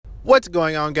What's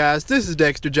going on, guys? This is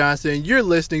Dexter Johnson. You're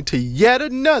listening to yet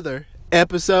another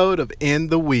episode of In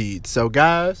the Weeds. So,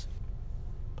 guys,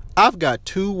 I've got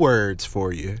 2 words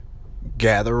for you.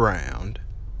 Gather round.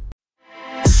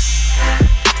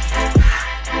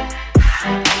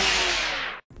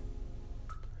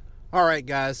 All right,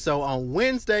 guys. So, on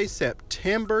Wednesday,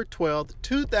 September 12th,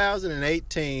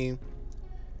 2018,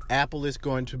 Apple is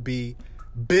going to be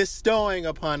bestowing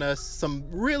upon us some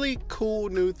really cool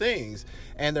new things.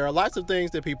 And there are lots of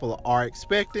things that people are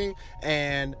expecting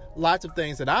and lots of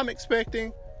things that I'm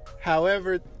expecting.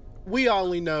 However, we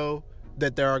only know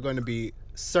that there are going to be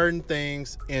certain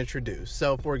things introduced.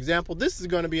 So, for example, this is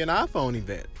going to be an iPhone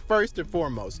event. First and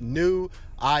foremost, new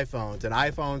iPhones. And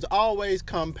iPhones always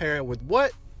come paired with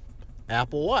what?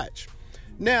 Apple Watch.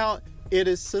 Now, it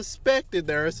is suspected,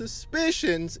 there are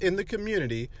suspicions in the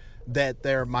community that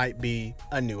there might be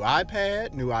a new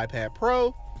iPad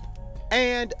Pro,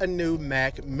 and a new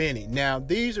Mac Mini. Now,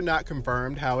 these are not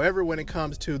confirmed. However, when it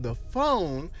comes to the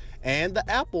phone and the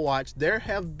Apple Watch, there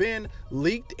have been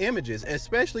leaked images,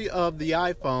 especially of the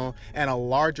iPhone and a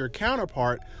larger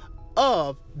counterpart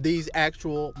of these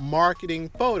actual marketing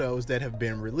photos that have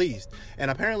been released.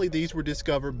 And apparently these were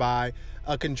discovered by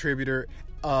a contributor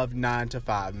of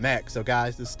 9to5Mac. So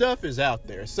guys, the stuff is out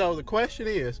there. So the question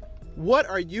is, what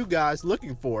are you guys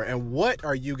looking for, and what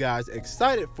are you guys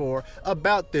excited for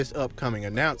about this upcoming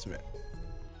announcement?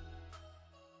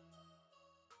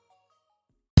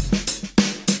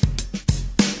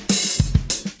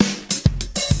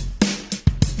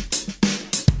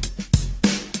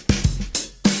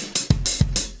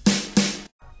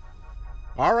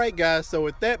 All right, guys, so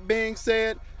with that being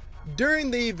said, during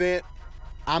the event,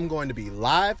 I'm going to be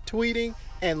live tweeting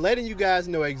and letting you guys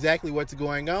know exactly what's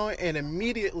going on. And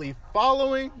immediately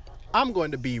following, I'm going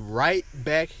to be right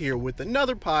back here with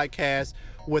another podcast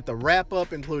with a wrap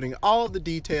up, including all of the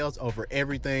details over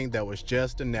everything that was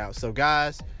just announced. So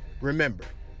guys, remember,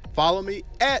 follow me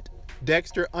at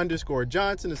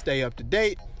Dexter_Johnson to stay up to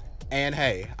date. And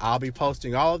hey, I'll be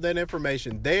posting all of that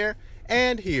information there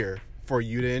and here for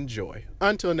you to enjoy.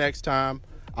 Until next time,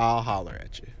 I'll holler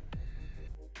at you.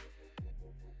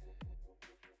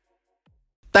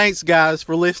 Thanks, guys,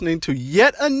 for listening to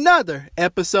yet another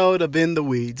episode of In the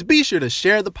Weeds. Be sure to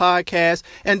share the podcast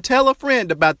and tell a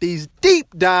friend about these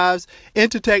deep dives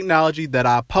into technology that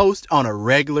I post on a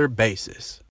regular basis.